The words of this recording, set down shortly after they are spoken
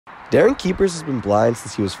Darren Keepers has been blind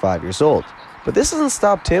since he was 5 years old, but this hasn't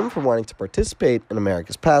stopped him from wanting to participate in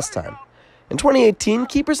America's pastime. In 2018,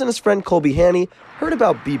 Keepers and his friend Colby Haney heard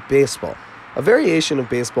about beep baseball, a variation of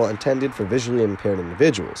baseball intended for visually impaired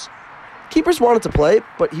individuals. Keepers wanted to play,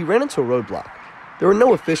 but he ran into a roadblock. There were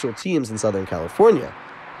no official teams in Southern California.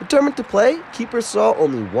 Determined to play, Keepers saw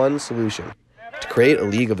only one solution: to create a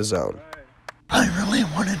league of his own. I really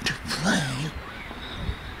wanted to play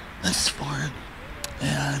the sport,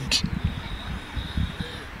 and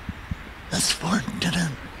the sport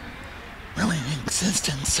didn't really exist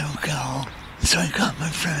in SoCal, so I got my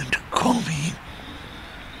friend Colby,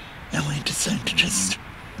 and we decided to just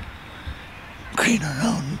create our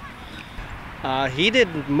own. He did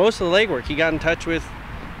most of the legwork. He got in touch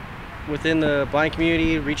within the blind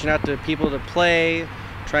community, reaching out to people to play,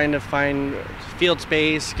 trying to find field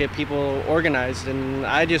space, get people organized, and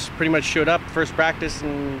I just pretty much showed up first practice,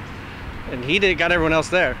 and he got everyone else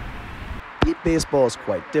there. Beep baseball is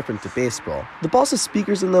quite different to baseball. The balls have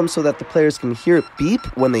speakers in them so that the players can hear it beep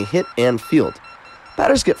when they hit and field.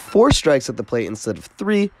 Batters get 4 strikes at the plate instead of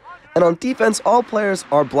 3, and on defense, all players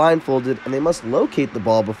are blindfolded and they must locate the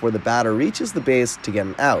ball before the batter reaches the base to get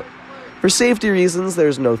an out. For safety reasons, there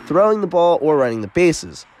is no throwing the ball or running the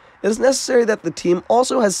bases. It is necessary that the team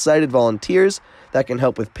also has sighted volunteers that can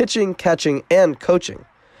help with pitching, catching, and coaching.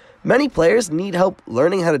 Many players need help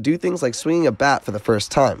learning how to do things like swinging a bat for the first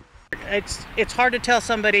time. It's hard to tell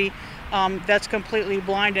somebody that's completely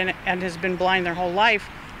blind and has been blind their whole life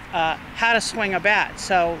how to swing a bat.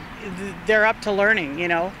 So they're up to learning, you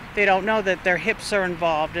know. They don't know that their hips are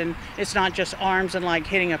involved and it's not just arms and like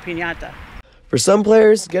hitting a piñata. For some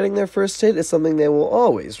players, getting their first hit is something they will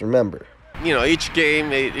always remember. You know, each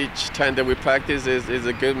game, each time that we practice is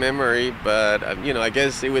a good memory, but, you know, I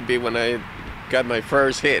guess it would be when I got my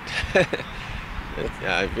first hit.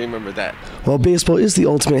 Yeah, I remember that. While baseball is the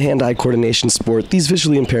ultimate hand-eye coordination sport, these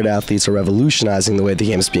visually impaired athletes are revolutionizing the way the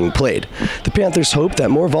game is being played. The Panthers hope that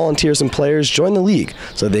more volunteers and players join the league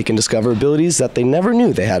so they can discover abilities that they never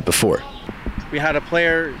knew they had before. We had a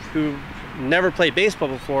player who never played baseball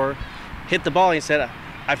before hit the ball and he said,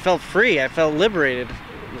 I felt free, I felt liberated.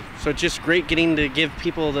 So it's just great getting to give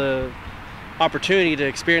people the opportunity to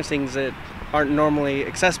experience things that aren't normally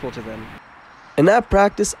accessible to them. In that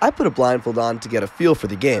practice, I put a blindfold on to get a feel for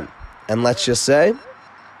the game. And let's just say,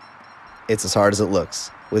 it's as hard as it looks.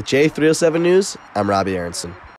 With J307 News, I'm Robbie Aronson.